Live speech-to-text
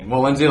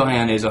Well, Lindsay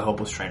Lohan is a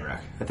hopeless train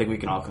wreck. I think we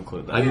can all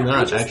conclude that. I do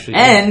not actually.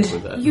 And agree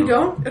with that. You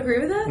don't agree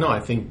with that? No, I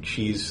think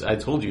I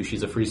told you,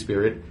 she's a free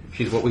spirit.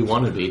 She's what we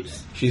want to be.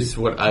 She's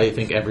what I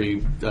think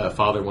every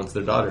father wants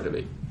their daughter to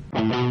be.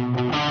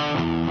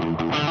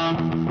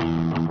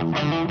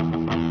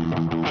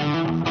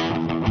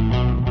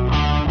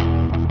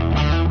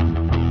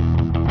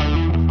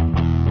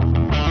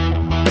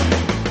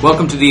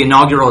 Welcome to the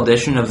inaugural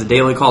edition of the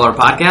Daily Caller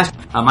podcast.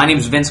 My name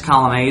is Vince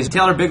Colonnese.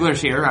 Taylor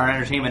Bigler's here, our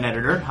entertainment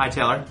editor. Hi,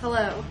 Taylor.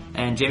 Hello.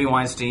 And Jamie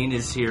Weinstein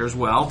is here as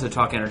well to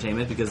talk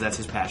entertainment because that's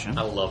his passion.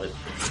 I love it.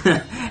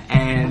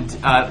 And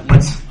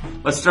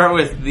let's start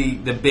with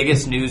the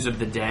biggest news of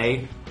the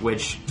day,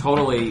 which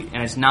totally,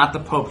 and it's not the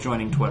Pope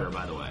joining Twitter,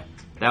 by the way.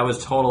 That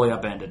was totally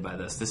upended by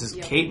this. This is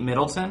Kate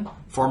Middleton,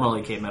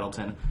 formerly Kate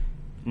Middleton,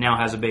 now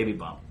has a baby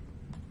bump.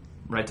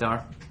 Right,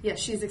 Taylor? Yes,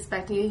 she's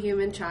expecting a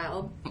human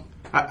child.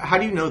 How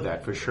do you know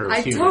that for sure?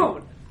 I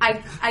don't.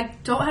 I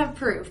don't have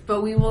proof,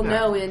 but we will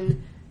know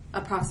in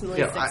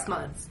approximately 6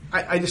 months.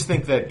 I just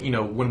think that,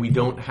 when we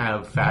don't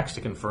have facts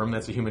to confirm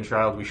that's a human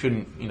child, we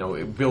shouldn't,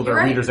 build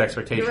our readers'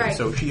 expectations. Right.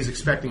 So she's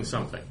expecting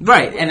something.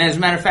 Right, and as a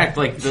matter of fact,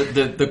 like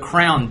the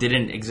Crown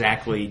didn't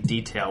exactly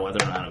detail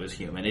whether or not it was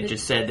human. It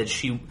just said that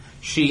she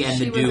and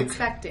the Duke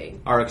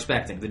are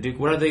expecting. The Duke,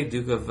 what are they?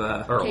 Duke of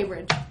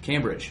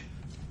Cambridge.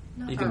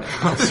 You can.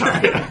 I'm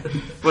sorry.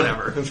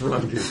 Whatever. That's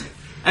wrong, Duke.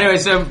 Anyway,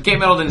 so Kate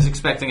Middleton is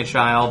expecting a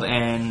child,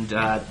 and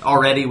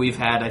already we've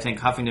had, I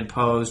think, Huffington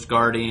Post,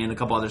 Guardian, a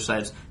couple other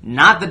sites.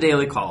 Not the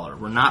Daily Caller.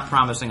 We're not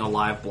promising a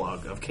live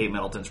blog of Kate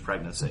Middleton's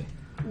pregnancy.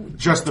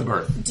 Just the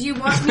birth. Do you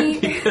want me...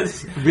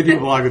 Video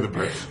blog of the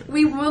birth.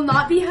 We will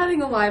not be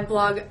having a live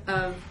blog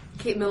of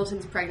Kate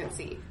Middleton's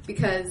pregnancy,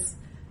 because...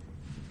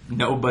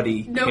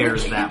 Nobody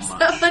cares that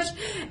much.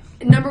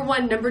 Number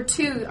one. Number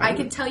two, I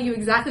can tell you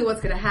exactly what's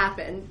going to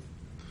happen.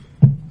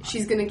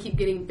 She's going to keep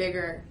getting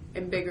bigger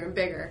and bigger and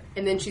bigger,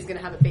 and then she's going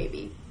to have a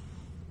baby.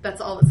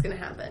 That's all that's going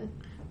to happen.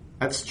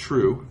 That's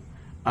true.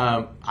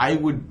 I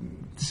would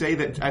say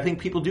that I think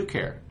people do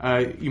care.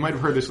 You might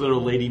have heard this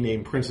little lady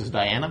named Princess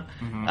Diana,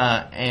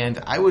 and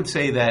I would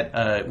say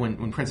that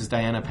when Princess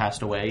Diana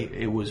passed away,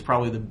 it was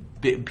probably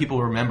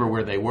people remember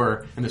where they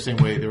were in the same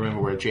way they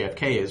remember where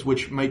JFK is,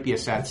 which might be a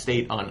sad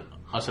state on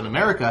us in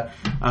America,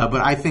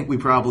 but I think we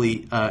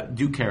probably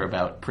do care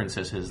about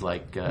princesses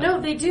like No,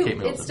 they do. Kate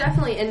Middleton. It's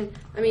definitely, and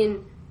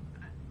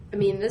I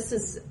mean, this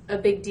is a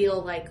big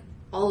deal, like,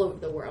 all over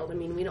the world. I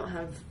mean, we don't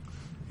have...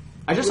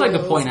 I just like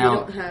to point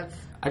out... We don't have...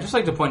 I just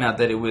like to point out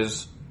that it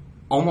was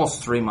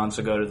almost 3 months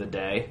ago to the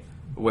day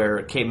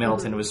where Kate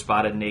Middleton was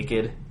spotted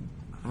naked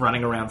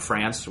running around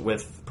France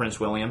with Prince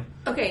William.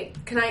 Okay,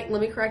 let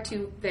me correct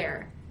you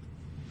there.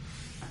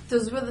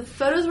 The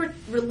photos were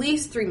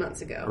released 3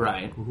 months ago.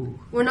 Right. Ooh.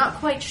 We're not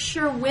quite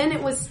sure when it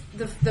was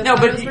the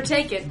photos were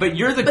taken. But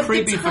you're the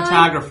creepy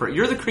photographer.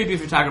 You're the creepy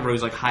photographer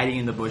who's like hiding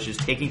in the bushes,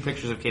 taking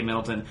pictures of Kate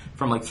Middleton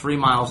from like 3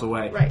 miles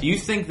away. Right. Do you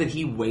think that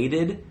he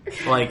waited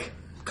like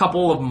a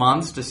couple of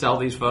months to sell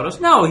these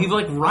photos? No, he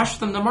like rushed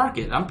them to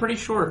market. I'm pretty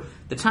sure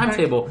the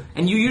timetable.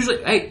 And you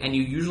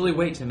usually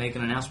wait to make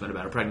an announcement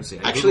about a pregnancy.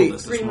 I Actually,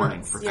 Googled this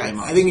morning for 3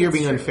 months. I think you're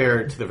being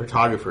unfair to the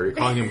photographer. You're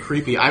calling him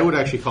creepy. I would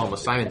actually call him a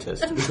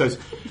scientist, because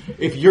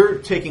if you're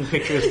taking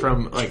pictures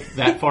from like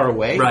that far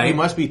away, he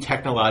must be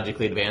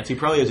technologically advanced. He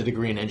probably has a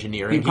degree in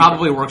engineering. He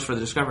probably works for the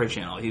Discovery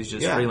Channel. He's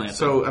just freelancing.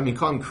 So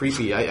call him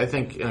creepy. I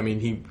think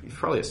he's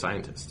probably a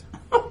scientist.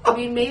 I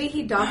mean, maybe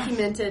he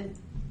documented,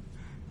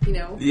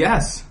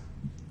 Yes.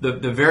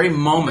 The very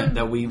moment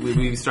that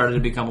we started to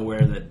become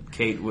aware that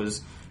Kate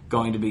was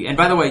going to be, and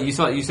by the way, you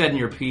said in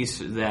your piece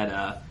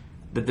that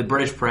the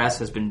British press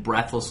has been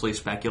breathlessly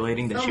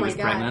speculating that she was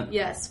pregnant.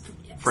 Yes.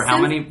 For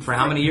how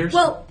many years?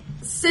 Well,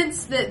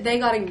 since they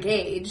got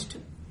engaged,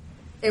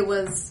 it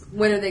was,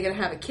 when are they going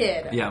to have a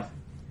kid? Yeah.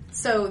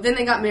 So then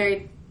they got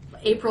married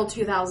April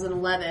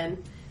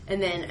 2011.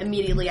 And then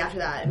immediately after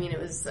that,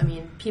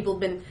 people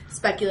have been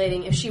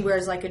speculating if she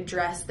wears like a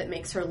dress that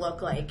makes her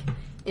look like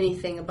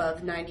anything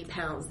above 90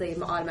 pounds, they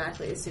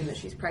automatically assume that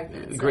she's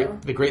pregnant.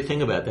 The great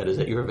thing about that is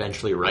that you're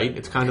eventually right.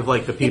 It's kind of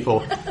like the people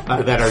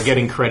that are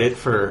getting credit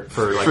for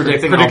like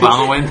predicting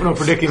Obama win. No,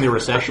 predicting the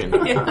recession.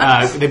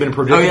 They've been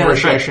predicting a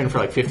recession for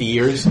like 50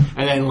 years, and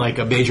then like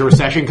a major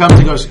recession comes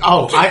and goes,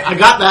 "Oh, I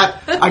got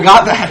that. I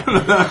got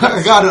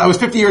it. I was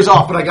 50 years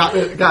off, but I got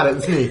it.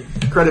 It's me.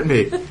 Credit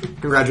me.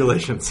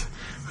 Congratulations."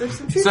 There's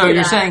some truth so to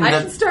you're that. saying I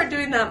that, should start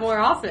doing that more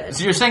often.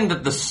 So you're saying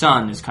that the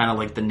Sun is kind of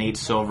like the Nate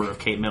Silver of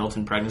Kate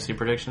Middleton pregnancy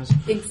predictions?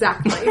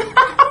 Exactly.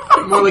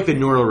 More like the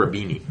Nouriel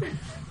Roubini,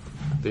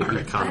 the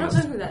economist. I don't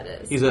know who that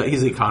is.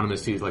 He's the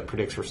economist who like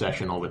predicts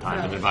recession all the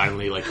time, and then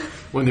finally, like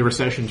when the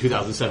recession in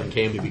 2007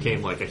 came, he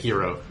became like a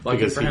hero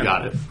because he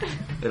got it.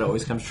 It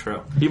always comes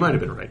true. He might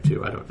have been right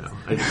too. I don't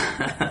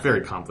know.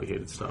 Very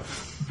complicated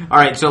stuff. All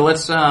right, so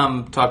let's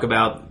talk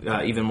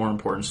about even more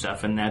important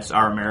stuff, and that's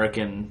our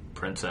American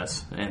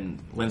princess and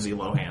Lindsay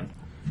Lohan.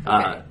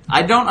 Okay.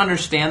 I don't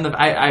understand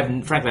I've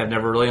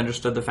never really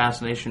understood the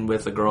fascination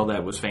with a girl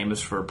that was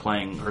famous for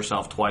playing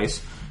herself twice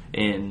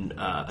in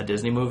a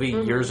Disney movie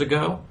years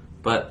ago.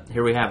 But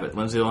here we have it.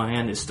 Lindsay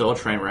Lohan is still a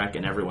train wreck,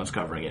 and everyone's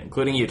covering it,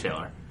 including you,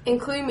 Taylor.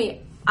 Including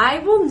me. I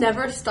will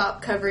never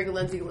stop covering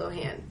Lindsay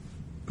Lohan.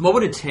 What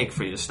would it take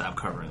for you to stop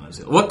covering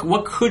Lindsay?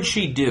 What could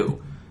she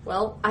do?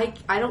 Well, I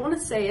don't want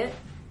to say it.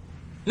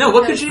 No,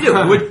 what could she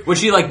do? Would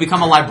she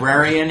become a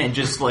librarian and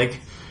just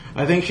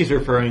I think she's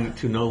referring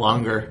to no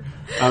longer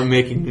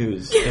making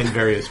news in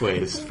various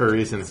ways for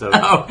reasons of...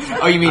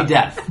 Oh, you mean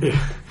death?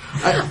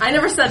 I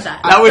never said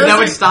that. That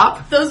would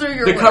stop? Those are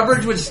your The words.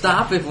 Coverage would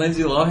stop if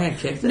Lindsay Lohan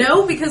kicked it?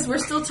 No, because we're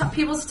still...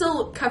 people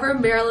still cover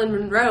Marilyn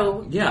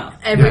Monroe. Yeah.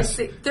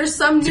 There's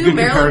some new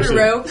Marilyn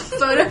Monroe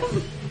photo.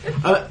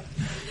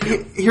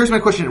 Here's my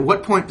question. At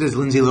what point does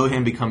Lindsay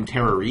Lohan become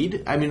Tara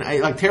Reid? I mean,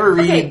 Tara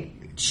Reid... Okay.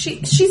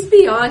 She's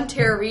beyond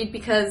Tara Reid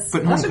because...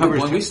 But no one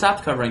covers... We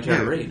stopped covering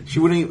Tara Reid. She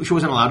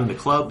wasn't allowed into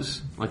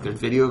clubs. There's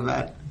video of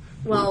that.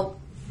 Well...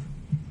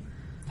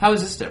 How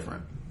is this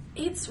different?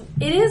 It's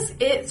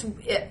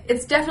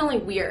definitely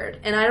weird,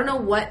 and I don't know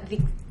what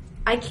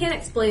I can't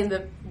explain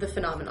the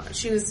phenomenon.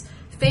 She was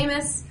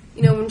famous,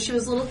 when she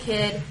was a little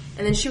kid,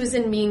 and then she was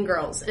in Mean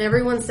Girls, and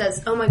everyone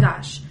says, "Oh my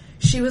gosh,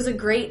 she was a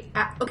great."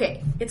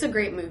 Okay, it's a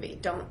great movie.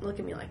 Don't look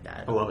at me like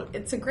that. I love it.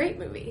 It's a great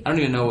movie. I don't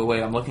even know what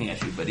way I'm looking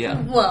at you, but yeah.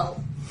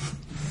 Well,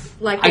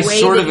 the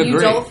way that you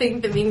don't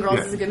think that Mean Girls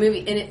is a good movie,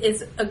 and it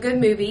is a good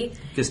movie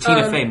because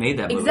Tina Fey made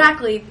that movie.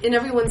 Exactly, and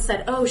everyone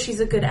said, "Oh,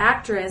 she's a good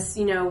actress."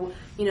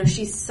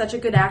 She's such a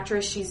good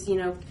actress. She's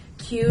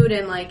cute,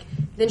 and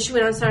then she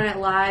went on Saturday Night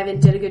Live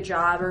and did a good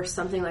job or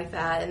something like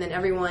that, and then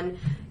everyone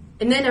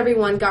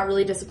got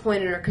really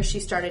disappointed in her because she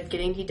started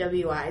getting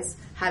DWIs,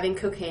 having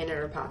cocaine in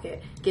her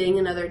pocket, getting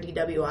another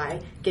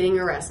DWI, getting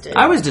arrested.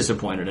 I was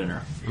disappointed in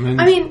her.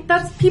 I mean,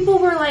 people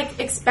were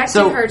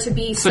expecting her to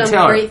be some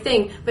great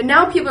thing, but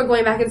now people are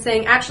going back and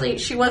saying, actually,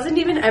 she wasn't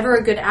even ever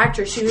a good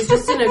actress. She was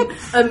just in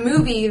a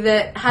movie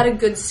that had a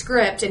good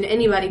script, and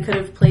anybody could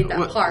have played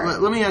that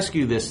part. Let me ask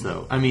you this,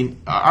 though. I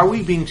mean, are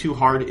we being too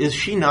hard? Is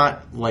she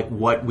not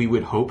what we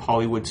would hope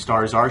Hollywood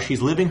stars are?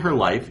 She's living her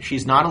life.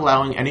 She's not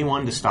allowing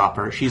anyone to stop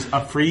her. She's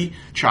a free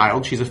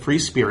child. She's a free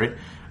spirit.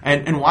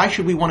 And why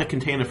should we want to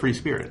contain a free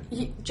spirit?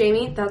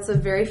 Jamie, that's a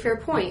very fair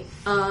point.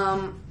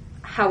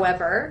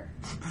 However,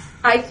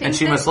 I think and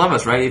she must love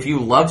us, right? If you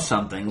love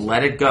something,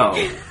 let it go,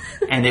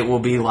 and it will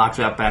be locked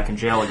up back in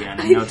jail again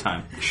in no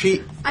time.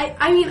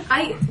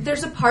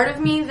 There's a part of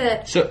me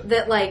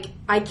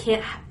I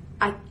can't.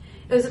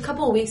 It was a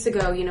couple of weeks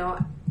ago,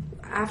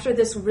 after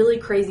this really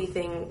crazy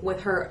thing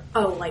with her.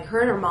 Her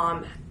and her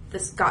mom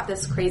got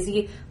this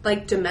crazy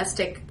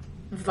domestic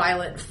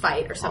violent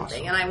fight or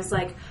something. Awesome. And I was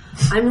like,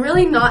 I'm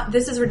really not,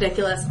 this is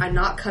ridiculous. I'm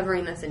not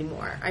covering this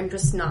anymore. I'm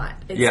just not.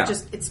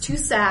 It's too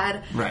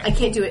sad. Right. I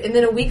can't do it. And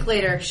then a week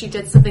later, she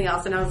did something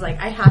else, and I was like,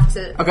 I have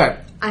to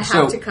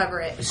cover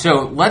it.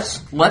 So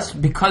let's,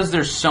 because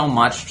there's so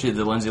much to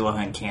the Lindsay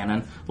Lohan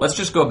canon, let's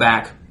just go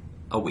back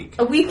a week.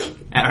 All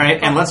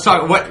right, and let's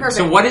talk,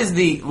 what is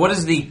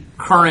the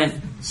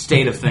current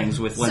state of things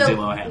with Lindsay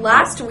Lohan?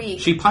 Last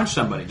week, she punched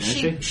somebody,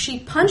 didn't she? She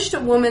punched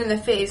a woman in the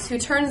face who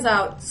turns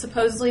out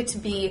supposedly to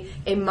be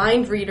a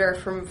mind reader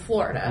from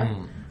Florida.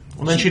 Mm.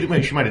 Well, then she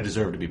might have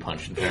deserved to be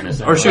punched, in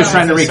fairness. Or she was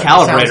trying to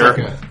recalibrate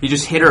her. You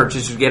just hit her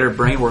just to get her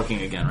brain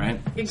working again, right?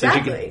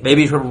 Exactly. So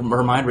maybe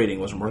her mind reading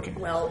wasn't working.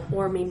 Well,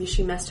 or maybe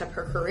she messed up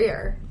her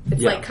career.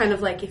 It's kind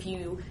of like if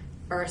you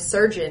are a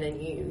surgeon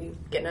and you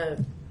get in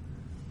a...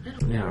 I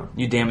don't know. Yeah.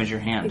 You damage your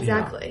hand.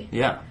 Exactly.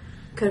 Yeah.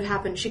 Could have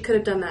happened. She could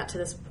have done that to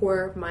this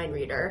poor mind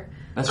reader.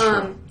 That's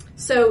true.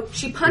 So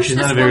she punched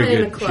this woman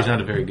in the club. She's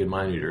not a very good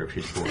mind reader if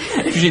she's poor.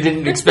 She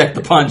didn't expect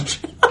the punch.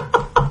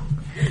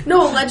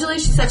 No, allegedly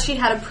she said she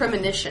had a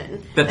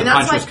premonition. That the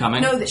punch was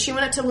coming? No, that she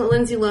went up to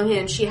Lindsay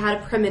Lohan. She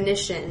had a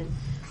premonition.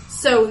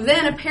 So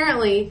then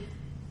apparently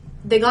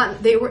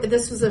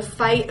this was a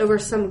fight over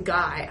some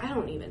guy. I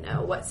don't even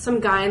know some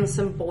guy in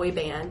some boy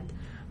band.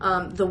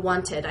 The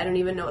Wanted. I don't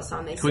even know what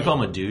song they say. Can we call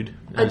him a dude?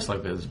 I just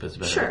like this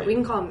better. Sure, we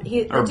can call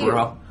him or a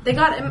bro. They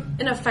got him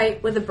in a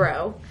fight with a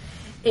bro,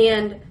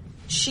 and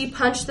she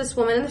punched this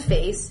woman in the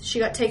face. She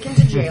got taken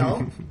to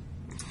jail.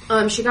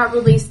 She got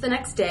released the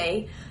next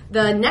day.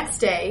 The next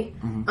day,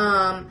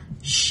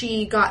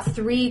 she got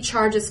 3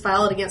 charges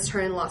filed against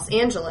her in Los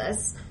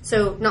Angeles.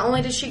 So not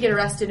only did she get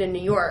arrested in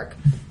New York,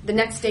 the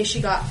next day she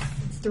got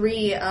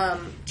 3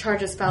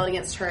 charges filed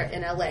against her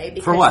in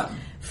LA. For what?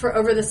 For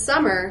over the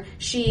summer,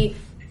 she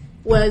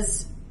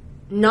was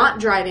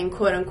not driving,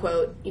 quote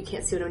unquote. You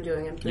can't see what I'm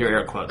doing. Your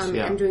air quotes.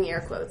 I'm doing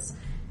air quotes.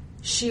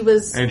 She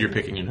was... And you're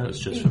picking your nose,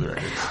 just for the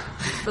record.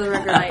 For the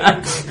record, I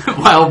am.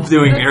 While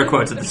doing air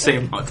quotes at the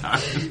same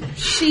time.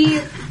 She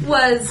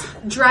was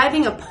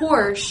driving a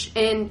Porsche,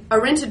 and a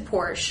rented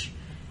Porsche.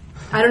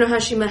 I don't know how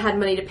she had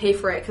money to pay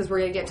for it, because we're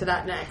going to get to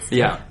that next.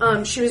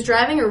 Yeah. She was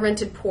driving a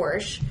rented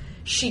Porsche.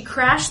 She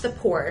crashed the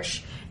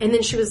Porsche, and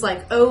then she was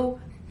like, oh...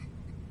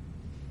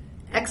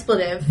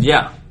 expletive.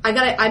 Yeah.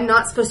 I'm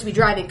not supposed to be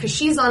driving because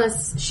she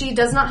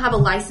does not have a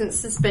license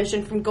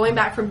suspension from going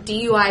back from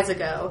DUIs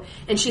ago,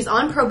 and she's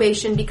on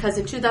probation because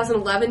in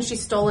 2011 she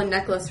stole a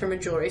necklace from a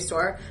jewelry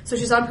store, so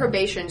she's on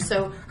probation.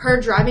 So her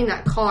driving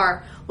that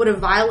car would have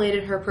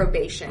violated her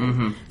probation.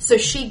 Mm-hmm. So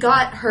she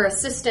got her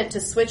assistant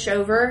to switch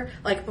over,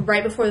 like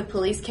right before the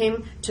police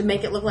came, to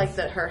make it look like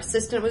that her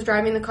assistant was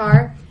driving the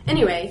car.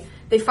 Anyway,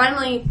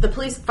 the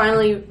police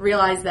finally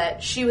realized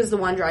that she was the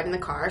one driving the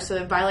car, so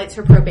it violates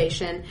her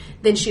probation.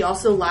 Then she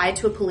also lied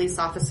to a police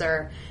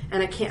officer,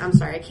 and I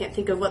can't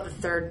think of what the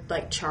third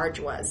charge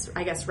was.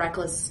 I guess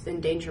reckless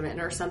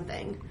endangerment or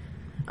something.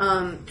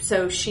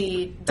 So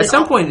she... At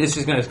some point, it's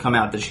just going to come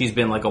out that she's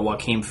been like a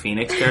Joaquin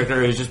Phoenix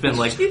character who's just been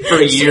for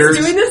years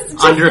doing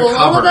this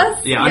undercover.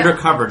 Yeah,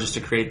 undercover just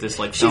to create this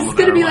film about her life. She's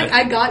going to be like,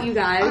 I got you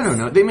guys. I don't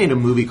know. They made a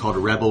movie called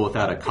Rebel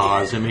Without a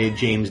Cause and made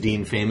James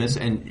Dean famous,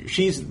 and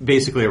she's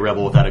basically a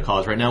rebel without a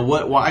cause right now.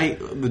 Why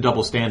the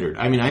double standard?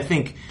 I mean, I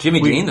think... Jimmy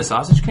Dean, the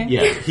Sausage King?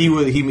 Yeah, he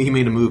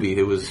made a movie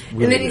that was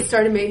really And then he good.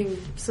 started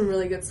making some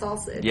really good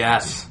sausage.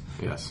 Yes.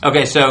 Yes.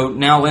 Okay, so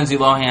now Lindsay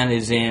Lohan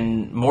is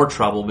in more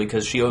trouble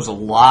because she owes a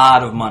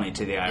lot of money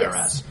to the IRS.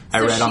 Yes. I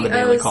read on the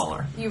Daily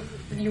Caller. You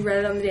read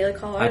it on the Daily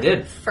Caller? I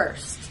did.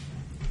 First.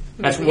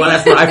 That's when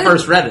I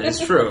first read it.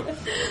 It's true.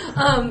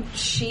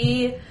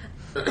 She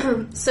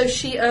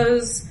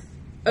owes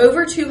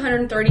over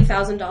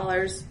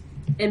 $230,000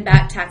 in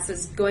back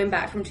taxes going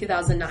back from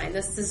 2009.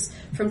 This is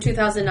from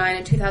 2009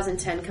 and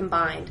 2010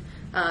 combined,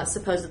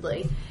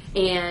 supposedly.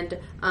 And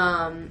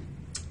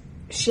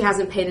she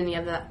hasn't paid any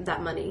of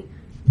that money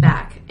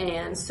back,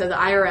 and so the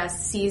IRS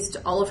seized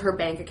all of her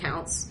bank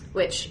accounts,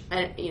 which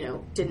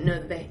didn't know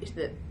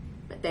that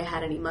they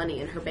had any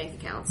money in her bank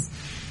accounts.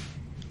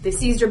 They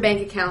seized her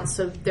bank accounts,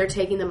 so they're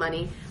taking the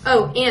money.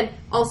 Oh, and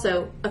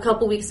also a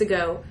couple weeks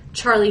ago,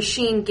 Charlie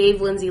Sheen gave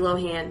Lindsay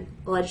Lohan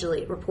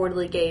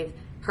reportedly gave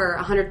her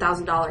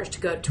 $100,000 to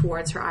go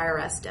towards her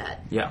IRS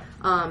debt. Yeah,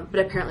 but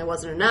apparently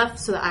wasn't enough,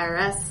 so the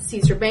IRS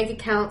seized her bank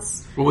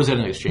accounts. What was that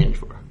in exchange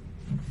for?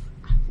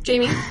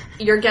 Jamie,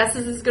 your guess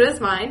is as good as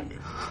mine,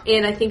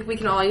 and I think we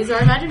can all use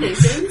our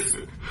imaginations.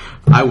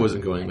 I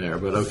wasn't going there,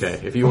 but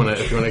okay. If you want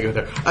to go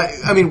there,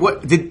 I mean,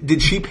 what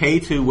did she pay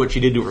to what she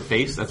did to her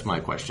face? That's my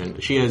question.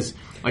 She has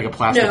like a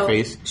plastic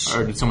face,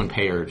 or did someone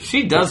pay her?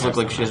 She does look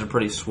like she has a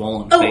pretty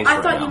swollen face.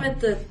 I thought you meant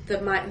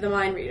the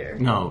mind reader.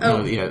 No,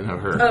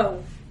 her.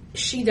 Oh,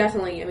 she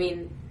definitely. I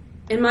mean,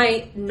 in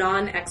my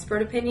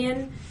non-expert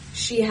opinion,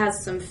 she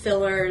has some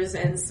fillers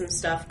and some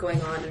stuff going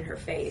on in her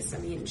face. I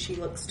mean, she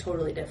looks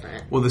totally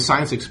different. Well, the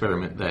science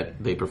experiment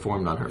that they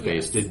performed on her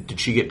face, did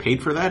she get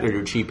paid for that, or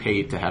did she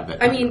pay to have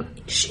that? I mean,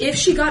 if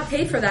she got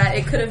paid for that,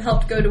 it could have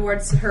helped go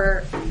towards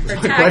her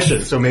tax. Good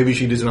question. So maybe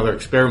she does another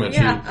experiment.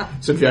 Yeah.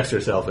 She subjects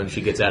herself and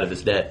she gets out of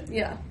this debt.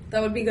 Yeah,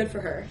 that would be good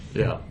for her.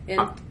 Yeah.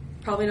 And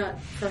probably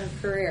not for her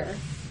career.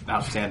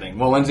 Outstanding.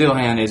 Well, Lindsay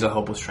Lohan is a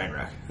hopeless train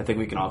wreck. I think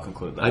we can all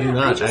conclude that. I do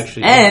not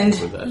actually. And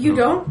agree with that. You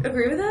don't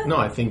agree with that? No,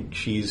 I think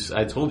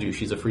I told you,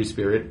 she's a free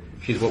spirit.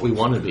 She's what we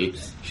want to be.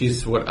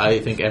 She's what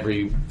I think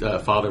every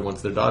father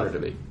wants their daughter to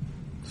be.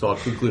 So I'll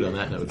conclude on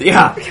that note.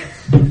 Yeah.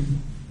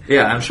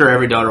 Yeah, I'm sure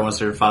every daughter wants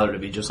their father to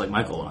be just like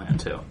Michael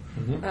Lohan, too.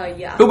 Mm-hmm.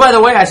 Yeah. Who, by the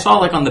way, I saw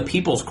on the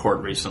People's Court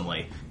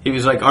recently. He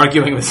was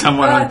arguing with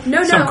someone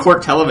on some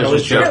court television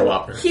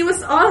show. He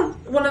was on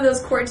one of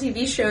those court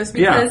TV shows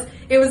because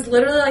it was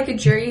literally like a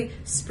Jerry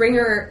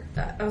Springer.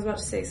 I was about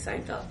to say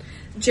Seinfeld.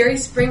 Jerry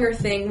Springer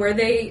thing where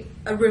they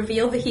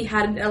revealed that he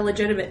had a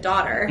legitimate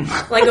daughter.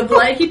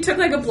 He took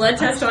a blood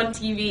test on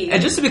TV.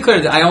 And just to be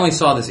clear, I only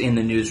saw this in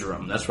the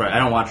newsroom. That's right. I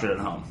don't watch it at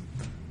home.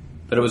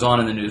 But it was on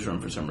in the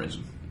newsroom for some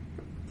reason.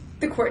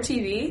 The court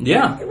TV?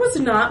 Yeah. It was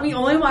not. We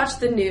only watched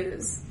the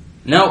news.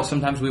 No,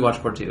 sometimes we watch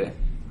court TV.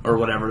 Or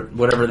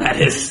whatever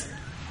that is.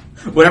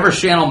 Whatever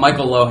channel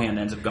Michael Lohan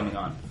ends up coming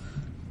on.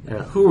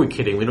 Yeah, who are we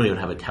kidding? We don't even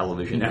have a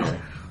television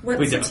here.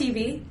 What's the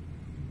TV?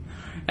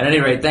 At any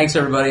rate, thanks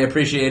everybody. I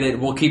appreciate it.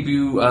 We'll keep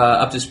you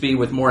up to speed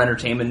with more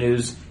entertainment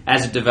news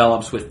as it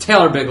develops with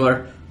Taylor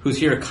Bigler, who's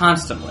here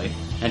constantly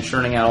and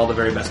churning out all the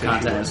very best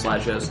content and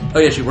slideshows. Oh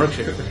yeah, she works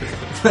here.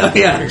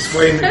 Yeah.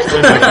 Explain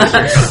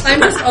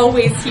I'm just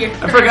always here.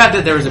 I forgot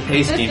that there was a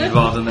pay scheme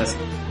involved in this.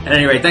 At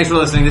any rate, thanks for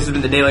listening. This has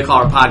been the Daily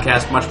Caller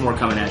podcast. Much more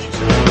coming at you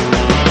soon.